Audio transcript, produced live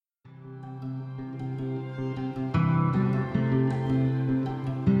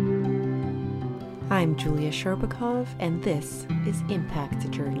I'm Julia Sherbakov, and this is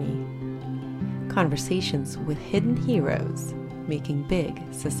Impact Journey. Conversations with hidden heroes making big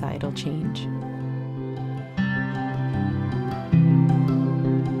societal change.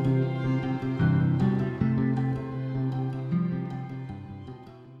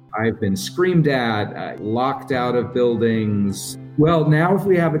 I've been screamed at, locked out of buildings. Well, now if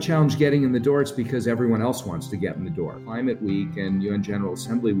we have a challenge getting in the door, it's because everyone else wants to get in the door. Climate Week and UN General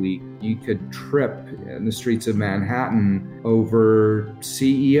Assembly Week, you could trip in the streets of Manhattan over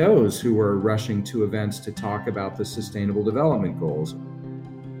CEOs who were rushing to events to talk about the Sustainable Development Goals.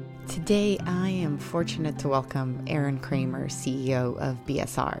 Today, I am fortunate to welcome Aaron Kramer, CEO of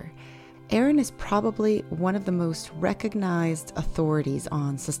BSR. Aaron is probably one of the most recognized authorities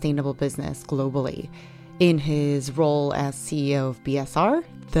on sustainable business globally. In his role as CEO of BSR,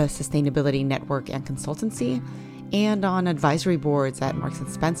 the Sustainability Network and Consultancy, and on advisory boards at Marks &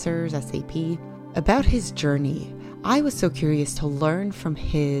 Spencer's, SAP. About his journey, I was so curious to learn from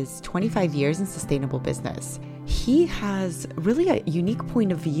his 25 years in sustainable business. He has really a unique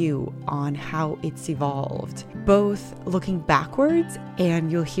point of view on how it's evolved, both looking backwards,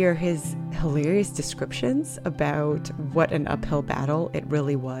 and you'll hear his hilarious descriptions about what an uphill battle it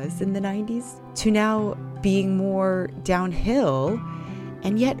really was in the 90s, to now being more downhill.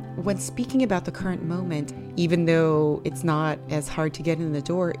 And yet, when speaking about the current moment, even though it's not as hard to get in the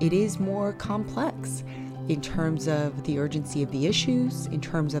door, it is more complex in terms of the urgency of the issues, in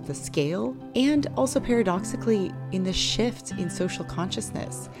terms of the scale, and also paradoxically in the shift in social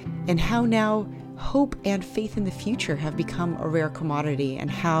consciousness, and how now hope and faith in the future have become a rare commodity,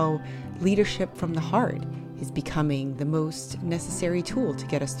 and how leadership from the heart is becoming the most necessary tool to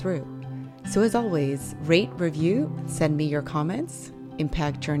get us through. So as always, rate, review, send me your comments,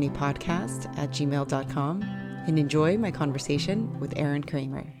 impactjourneypodcast@gmail.com, and enjoy my conversation with Aaron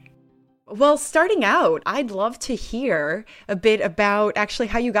Kramer. Well, starting out, I'd love to hear a bit about actually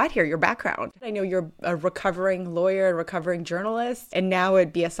how you got here, your background. I know you're a recovering lawyer, a recovering journalist, and now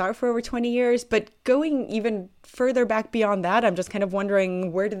at BSR for over 20 years. But going even further back beyond that, I'm just kind of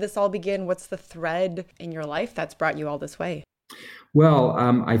wondering, where did this all begin? What's the thread in your life that's brought you all this way? Well,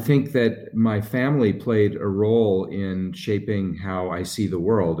 I think that my family played a role in shaping how I see the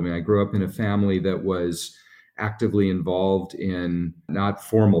world. I mean, I grew up in a family that was actively involved in not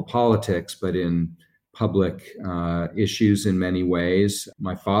formal politics, but in public issues in many ways.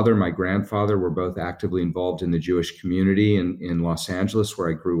 My father, my grandfather were both actively involved in the Jewish community in Los Angeles, where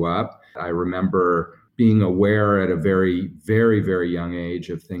I grew up. I remember being aware at a very, very, very young age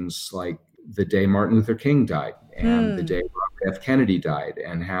of things like the day Martin Luther King died and the day Robert F. Kennedy died,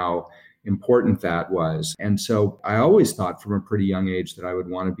 and how important that was. And so I always thought from a pretty young age that I would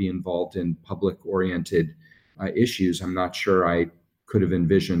want to be involved in public-oriented issues. I'm not sure I could have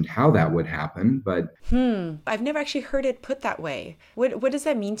envisioned how that would happen, but I've never actually heard it put that way. What does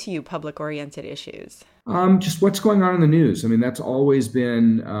that mean to you, public-oriented issues? Just what's going on in the news. I mean, that's always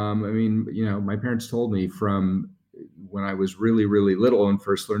been, my parents told me from when I was really, really little and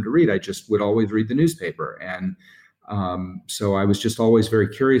first learned to read, I just would always read the newspaper. And so I was just always very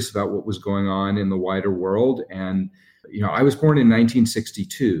curious about what was going on in the wider world. And, I was born in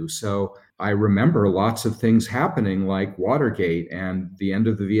 1962, so I remember lots of things happening like Watergate and the end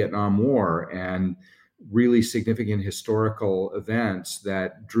of the Vietnam War and really significant historical events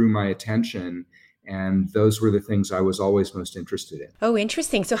that drew my attention. And those were the things I was always most interested in. Oh,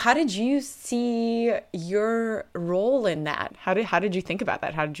 interesting. So how did you see your role in that? How did you think about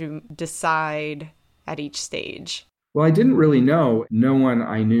that? How did you decide at each stage? Well, I didn't really know. No one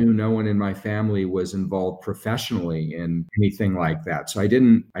I knew, no one in my family was involved professionally in anything like that. So I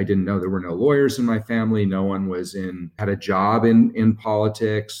didn't know. There were no lawyers in my family. No one had a job in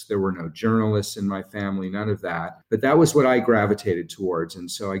politics. There were no journalists in my family, none of that. But that was what I gravitated towards.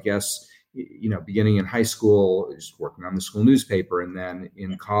 And so I guess, beginning in high school, just working on the school newspaper, and then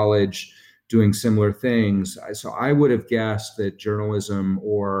in college, doing similar things. So I would have guessed that journalism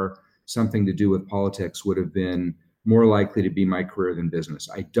or something to do with politics would have been more likely to be my career than business.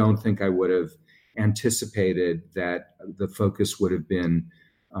 I don't think I would have anticipated that the focus would have been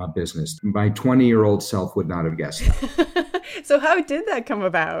business. My 20-year-old self would not have guessed that. So how did that come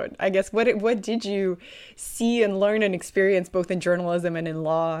about? I guess, what did you see and learn and experience both in journalism and in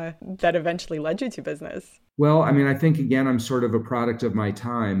law that eventually led you to business? Well, I mean, I think, again, I'm sort of a product of my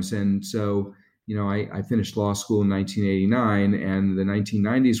times. And so, I finished law school in 1989, and the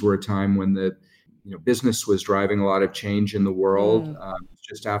 1990s were a time when the business was driving a lot of change in the world.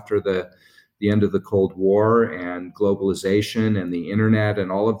 Just after the end of the Cold War and globalization and the internet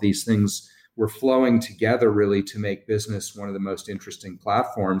and all of these things were flowing together really to make business one of the most interesting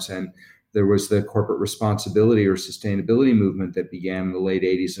platforms. And there was the corporate responsibility or sustainability movement that began in the late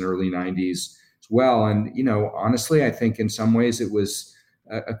 80s and early 90s as well. And, honestly, I think in some ways it was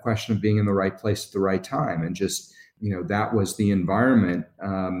a question of being in the right place at the right time. And just, that was the environment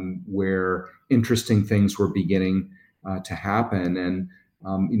where interesting things were beginning to happen. And,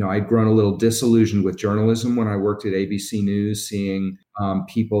 I'd grown a little disillusioned with journalism when I worked at ABC News, seeing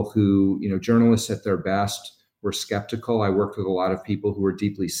people who, journalists at their best were skeptical. I worked with a lot of people who were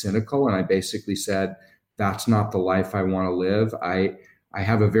deeply cynical, and I basically said, that's not the life I want to live. I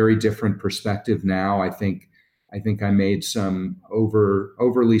have a very different perspective now. I think I made some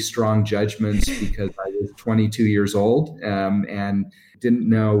overly strong judgments because I was 22 years old and didn't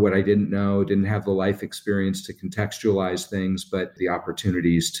know what I didn't know, didn't have the life experience to contextualize things, but the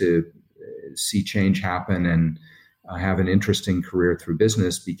opportunities to see change happen and have an interesting career through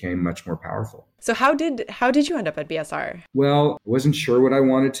business became much more powerful. So how did you end up at BSR? Well, I wasn't sure what I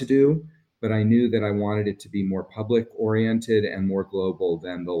wanted to do, but I knew that I wanted it to be more public oriented and more global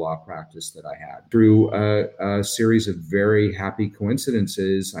than the law practice that I had. Through a series of very happy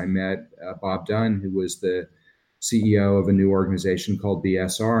coincidences, I met Bob Dunn, who was the CEO of a new organization called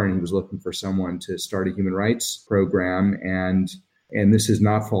BSR, and he was looking for someone to start a human rights program. And this is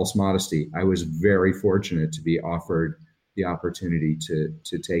not false modesty. I was very fortunate to be offered the opportunity to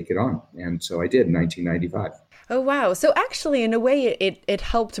take it on. And so I did in 1995. Oh, wow. So actually, in a way, it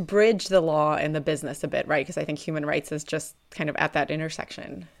helped bridge the law and the business a bit, right? Because I think human rights is just kind of at that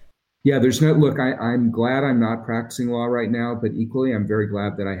intersection. Yeah, I'm glad I'm not practicing law right now, but equally, I'm very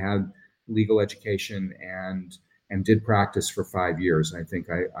glad that I had legal education and did practice for 5 years. I think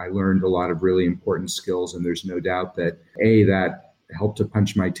I learned a lot of really important skills, and there's no doubt that that helped to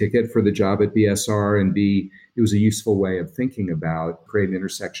punch my ticket for the job at BSR, and B, it was a useful way of thinking about creating an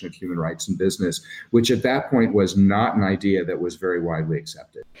intersection of human rights and business, which at that point was not an idea that was very widely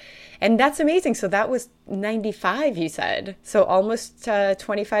accepted. And that's amazing. So that was 95, you said. So almost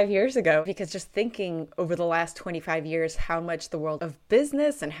 25 years ago, because just thinking over the last 25 years, how much the world of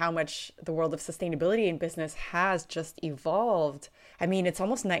business and how much the world of sustainability in business has just evolved. I mean, it's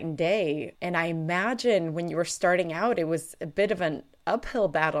almost night and day. And I imagine when you were starting out, it was a bit of an uphill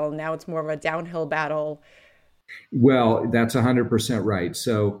battle. Now it's more of a downhill battle. Well, that's 100% right.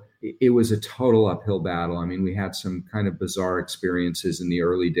 So it was a total uphill battle. I mean, we had some kind of bizarre experiences in the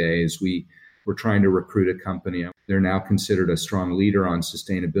early days. We were trying to recruit a company. They're now considered a strong leader on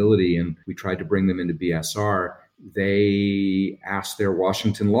sustainability, and we tried to bring them into BSR. They asked their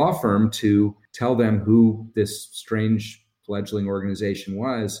Washington law firm to tell them who this strange fledgling organization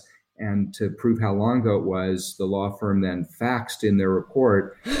was. And to prove how long ago it was, the law firm then faxed in their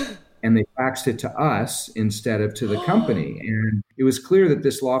report, and they faxed it to us instead of to the company. And it was clear that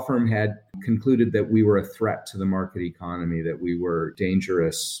this law firm had concluded that we were a threat to the market economy, that we were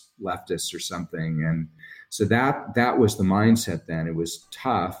dangerous leftists or something. And so that was the mindset then. It was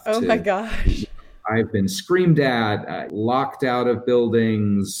tough. Oh my gosh. I've been screamed at, locked out of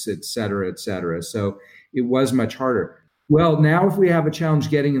buildings, et cetera, et cetera. So it was much harder. Well, now if we have a challenge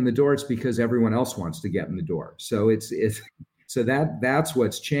getting in the door, it's because everyone else wants to get in the door. So so that's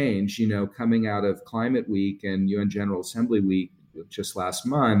what's changed. Coming out of Climate Week and UN General Assembly Week just last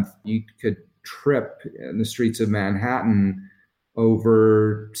month, you could trip in the streets of Manhattan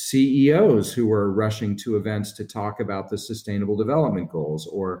over CEOs who were rushing to events to talk about the Sustainable Development Goals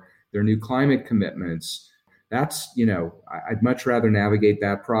or their new climate commitments. That's, I'd much rather navigate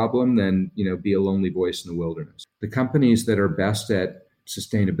that problem than, be a lonely voice in the wilderness. The companies that are best at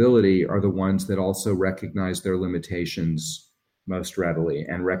sustainability are the ones that also recognize their limitations most readily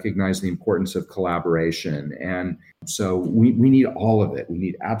and recognize the importance of collaboration. And so we need all of it. We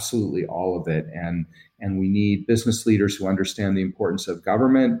need absolutely all of it. And we need business leaders who understand the importance of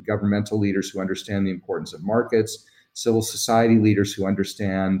government, governmental leaders who understand the importance of markets, civil society leaders who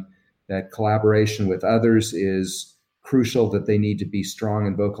understand that collaboration with others is crucial, that they need to be strong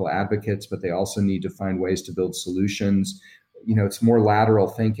and vocal advocates, but they also need to find ways to build solutions. It's more lateral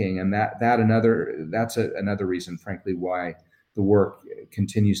thinking. And that's another reason, frankly, why the work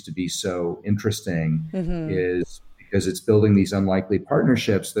continues to be so interesting, is because it's building these unlikely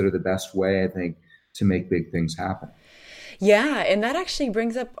partnerships that are the best way, I think, to make big things happen. Yeah, and that actually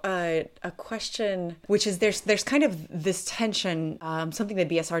brings up a question, which is there's kind of this tension. Something that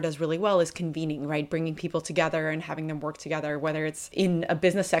BSR does really well is convening, right? Bringing people together and having them work together, whether it's in a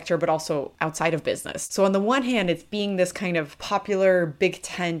business sector, but also outside of business. So on the one hand, it's being this kind of popular big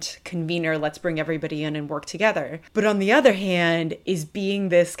tent convener, let's bring everybody in and work together. But on the other hand, is being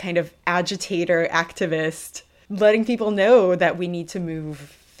this kind of agitator, activist, letting people know that we need to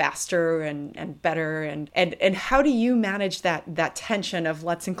move faster and better? And how do you manage that tension of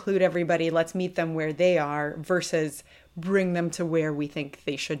let's include everybody, let's meet them where they are versus bring them to where we think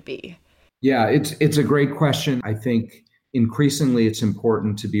they should be? Yeah, it's a great question. I think increasingly it's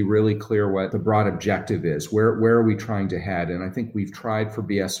important to be really clear what the broad objective is. Where are we trying to head? And I think we've tried for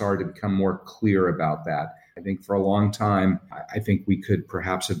BSR to become more clear about that. I think for a long time, I think we could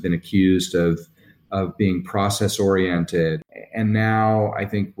perhaps have been accused of being process oriented. And now I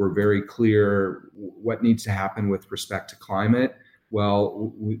think we're very clear what needs to happen with respect to climate.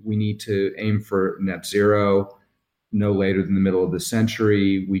 Well, we need to aim for net zero no later than the middle of the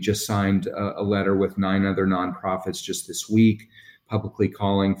century. We just signed a letter with 9 other nonprofits just this week, publicly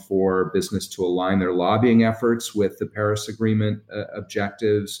calling for business to align their lobbying efforts with the Paris Agreement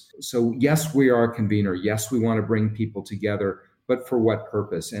objectives. So yes, we are a convener. Yes, we want to bring people together, but for what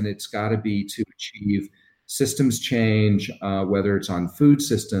purpose? And it's got to be to achieve systems change, whether it's on food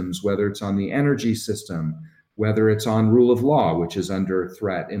systems, whether it's on the energy system, whether it's on rule of law, which is under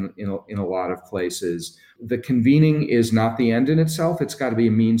threat in a lot of places. The convening is not the end in itself. It's got to be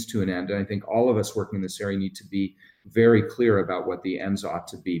a means to an end. And I think all of us working in this area need to be very clear about what the ends ought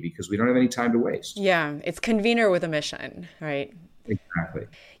to be, because we don't have any time to waste. Yeah, it's convener with a mission, right? Exactly.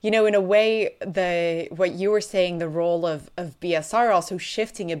 In a way, what you were saying, the role of BSR also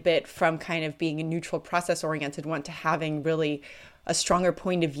shifting a bit from kind of being a neutral process-oriented one to having really a stronger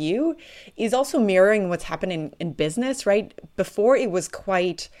point of view is also mirroring what's happening in business, right? Before it was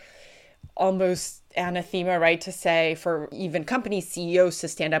quite almost anathema, right? To say for even company CEOs to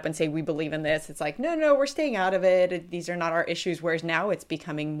stand up and say, we believe in this. It's like, no, we're staying out of it. These are not our issues. Whereas now it's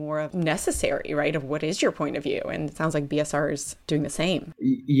becoming more of necessary, right? Of what is your point of view? And it sounds like BSR is doing the same.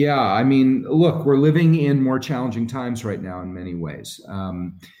 Yeah. I mean, look, we're living in more challenging times right now in many ways.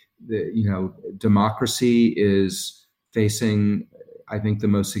 Democracy is facing, I think, the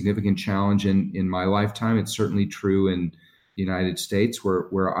most significant challenge in my lifetime. It's certainly true in the United States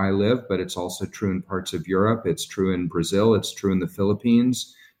where I live, but it's also true in parts of Europe. It's true in Brazil. It's true in the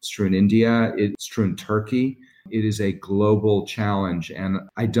Philippines. It's true in India. It's true in Turkey. It is a global challenge. And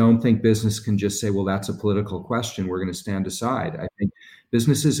I don't think business can just say, well, that's a political question, we're going to stand aside. I think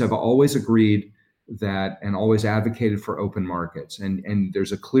businesses have always agreed that and always advocated for open markets. And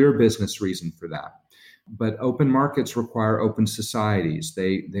there's a clear business reason for that. But open markets require open societies.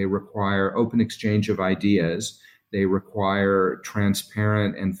 They require open exchange of ideas. They require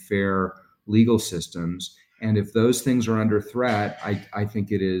transparent and fair legal systems. And if those things are under threat, I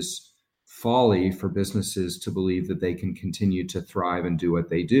think it is folly for businesses to believe that they can continue to thrive and do what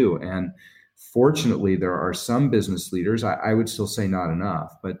they do. And fortunately, there are some business leaders, I would still say not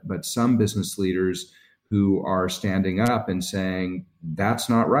enough, but some business leaders who are standing up and saying, that's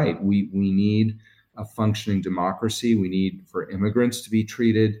not right. We need a functioning democracy. We need for immigrants to be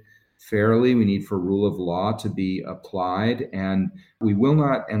treated fairly. We need for rule of law to be applied. And we will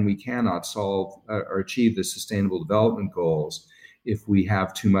not and we cannot solve or achieve the sustainable development goals if we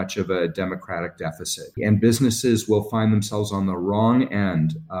have too much of a democratic deficit. And businesses will find themselves on the wrong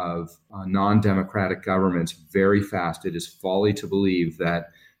end of non-democratic governments very fast. It is folly to believe that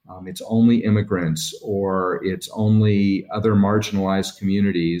it's only immigrants or it's only other marginalized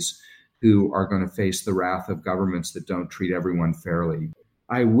communities who are going to face the wrath of governments that don't treat everyone fairly.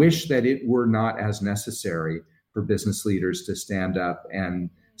 I wish that it were not as necessary for business leaders to stand up and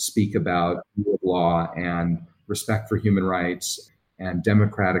speak about rule of law and respect for human rights and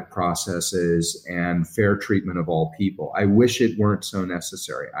democratic processes and fair treatment of all people. I wish it weren't so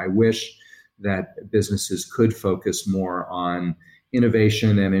necessary. I wish that businesses could focus more on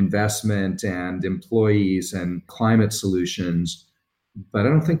innovation and investment and employees and climate solutions, but I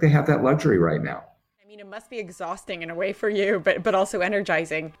don't think they have that luxury right now. It must be exhausting in a way for you, but also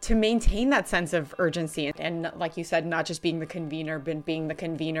energizing to maintain that sense of urgency. And like you said, not just being the convener, but being the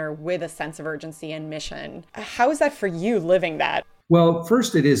convener with a sense of urgency and mission. How is that for you living that? Well,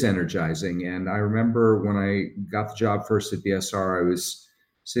 first, it is energizing. And I remember when I got the job first at BSR, I was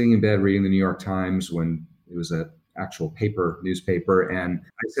sitting in bed reading the New York Times when it was an actual newspaper. And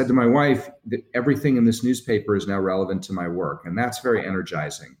I said to my wife that everything in this newspaper is now relevant to my work. And that's very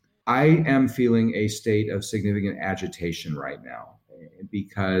energizing. I am feeling a state of significant agitation right now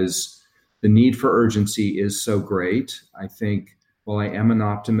because the need for urgency is so great. I think, while I am an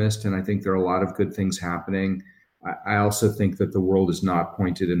optimist and I think there are a lot of good things happening, I also think that the world is not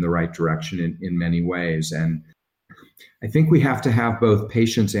pointed in the right direction in many ways. And I think we have to have both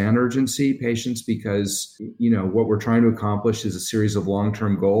patience and urgency. Patience because, what we're trying to accomplish is a series of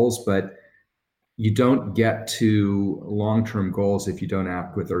long-term goals, but you don't get to long-term goals if you don't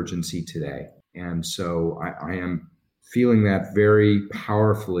act with urgency today. And so I am feeling that very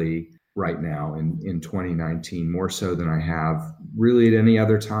powerfully right now in 2019, more so than I have really at any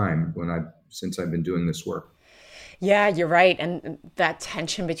other time since I've been doing this work. Yeah, you're right. And that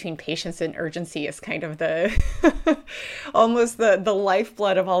tension between patience and urgency is kind of the almost the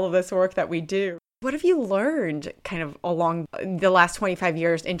lifeblood of all of this work that we do. What have you learned kind of along the last 25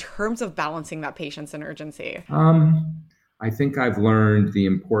 years in terms of balancing that patience and urgency? I think I've learned the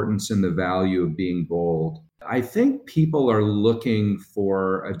importance and the value of being bold. I think people are looking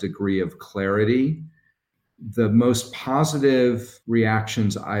for a degree of clarity. The most positive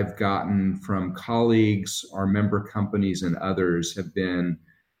reactions I've gotten from colleagues, our member companies, and others have been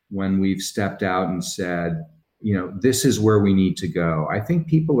when we've stepped out and said, this is where we need to go. I think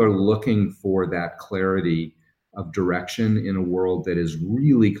people are looking for that clarity of direction in a world that is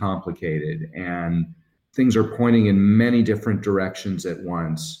really complicated and things are pointing in many different directions at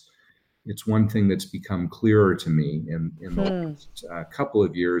once. It's one thing that's become clearer to me in the last couple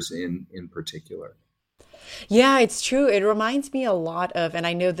of years in particular. Yeah, it's true. It reminds me a lot of, and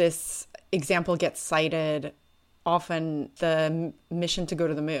I know this example gets cited often, the mission to go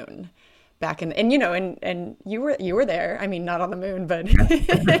to the moon back in, and you were there. I mean, not on the moon,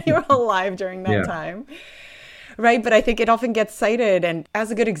 but you were alive during that time. Right. But I think it often gets cited and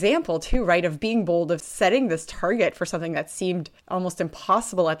as a good example, too, right, of being bold, of setting this target for something that seemed almost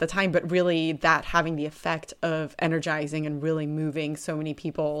impossible at the time, but really that having the effect of energizing and really moving so many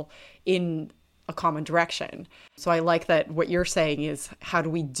people in a common direction. So I like that what you're saying is, how do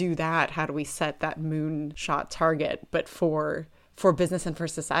we do that? How do we set that moonshot target, but for business and for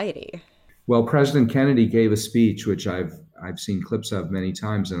society? Well, President Kennedy gave a speech, which I've seen clips of many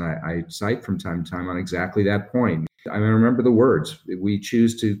times, and I cite from time to time on exactly that point. I remember the words. We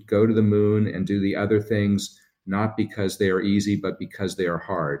choose to go to the moon and do the other things, not because they are easy, but because they are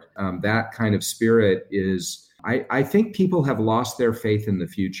hard. That kind of spirit is, I think people have lost their faith in the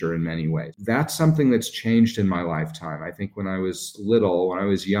future in many ways. That's something that's changed in my lifetime. I think when I was little, when I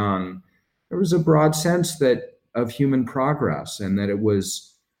was young, there was a broad sense of human progress and that it was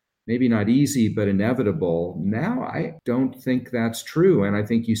maybe not easy, but inevitable. Now, I don't think that's true. And I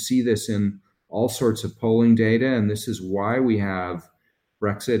think you see this in all sorts of polling data. And this is why we have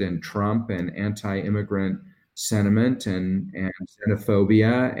Brexit and Trump and anti-immigrant sentiment and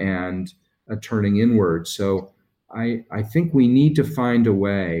xenophobia and a turning inward. So I think we need to find a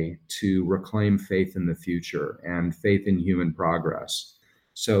way to reclaim faith in the future and faith in human progress.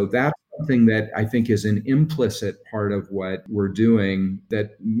 So that's something that I think is an implicit part of what we're doing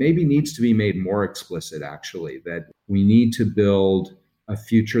that maybe needs to be made more explicit, actually, that we need to build a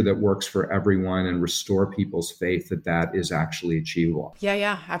future that works for everyone and restore people's faith that is actually achievable.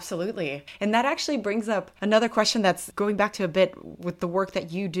 Yeah, absolutely. And that actually brings up another question that's going back to a bit with the work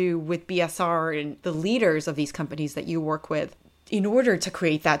that you do with BSR and the leaders of these companies that you work with. In order to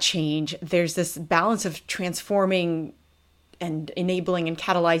create that change, there's this balance of transforming and enabling and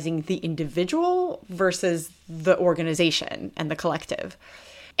catalyzing the individual versus the organization and the collective.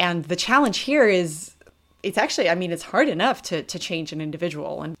 And the challenge here is, it's actually, it's hard enough to change an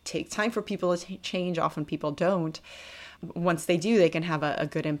individual and take time for people to change. Often people don't. Once they do, they can have a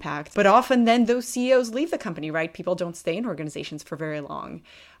good impact. But often then those CEOs leave the company, right? People don't stay in organizations for very long.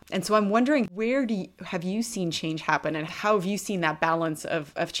 And so I'm wondering, where have you seen change happen, and how have you seen that balance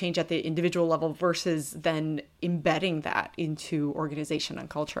of change at the individual level versus then embedding that into organization and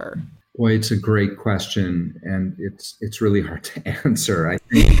culture? Boy, it's a great question, and it's really hard to answer. I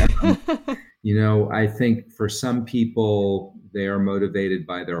think, I think for some people, they are motivated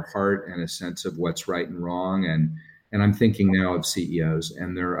by their heart and a sense of what's right and wrong. And I'm thinking now of CEOs,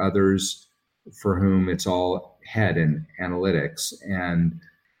 and there are others for whom it's all head and analytics. And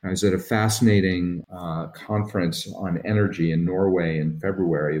I was at a fascinating conference on energy in Norway in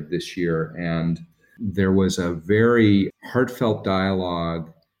February of this year, and there was a very heartfelt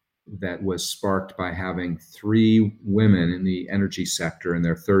dialogue that was sparked by having 3 women in the energy sector in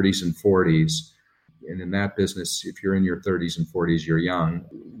their 30s and 40s. And in that business, if you're in your 30s and 40s, you're young,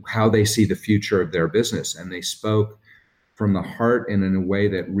 how they see the future of their business. And they spoke from the heart and in a way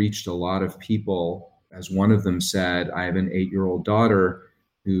that reached a lot of people. As one of them said, I have an 8-year-old daughter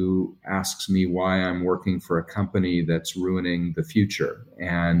who asks me why I'm working for a company that's ruining the future.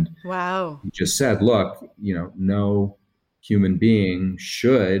 And wow, he just said, look, no human being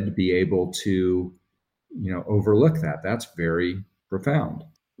should be able to, overlook that. That's very profound.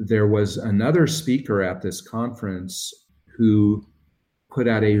 There was another speaker at this conference who put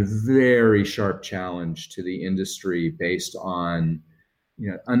out a very sharp challenge to the industry based on,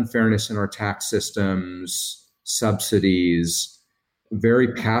 unfairness in our tax systems, subsidies,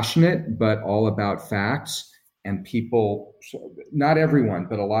 very passionate, but all about facts. and people, not everyone,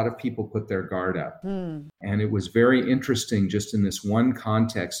 but a lot of people put their guard up. And it was very interesting just in this one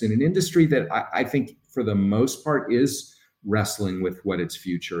context, in an industry that I think for the most part is wrestling with what its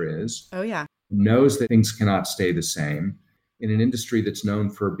future is. Oh, yeah. Knows that things cannot stay the same. In an industry that's known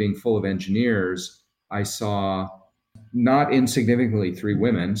for being full of engineers, I saw not insignificantly 3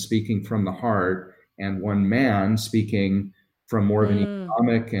 women speaking from the heart and 1 man speaking from more of an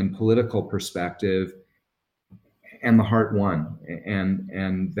economic and political perspective, and the heart won.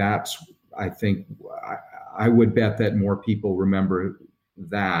 And that's, I think, I would bet that more people remember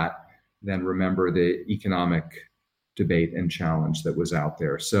that than remember the economic debate and challenge that was out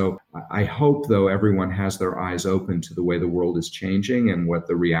there. So I hope, though, everyone has their eyes open to the way the world is changing and what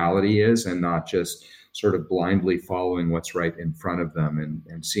the reality is, and not just sort of blindly following what's right in front of them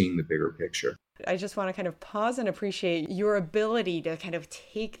and seeing the bigger picture. I just want to kind of pause and appreciate your ability to kind of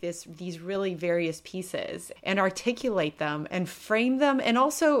take these really various pieces and articulate them and frame them and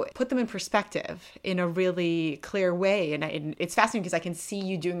also put them in perspective in a really clear way. And it's fascinating because I can see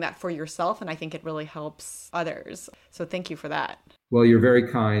you doing that for yourself, and I think it really helps others. So thank you for that. Well, you're very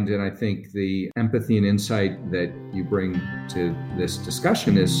kind, and I think the empathy and insight that you bring to this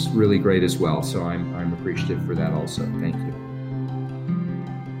discussion is really great as well. So I'm appreciative for that also. Thank you.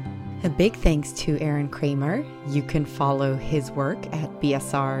 A big thanks to Aaron Kramer. You can follow his work at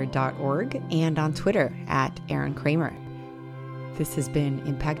bsr.org and on Twitter at Aaron Kramer. This has been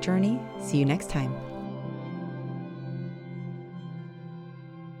Impact Journey. See you next time.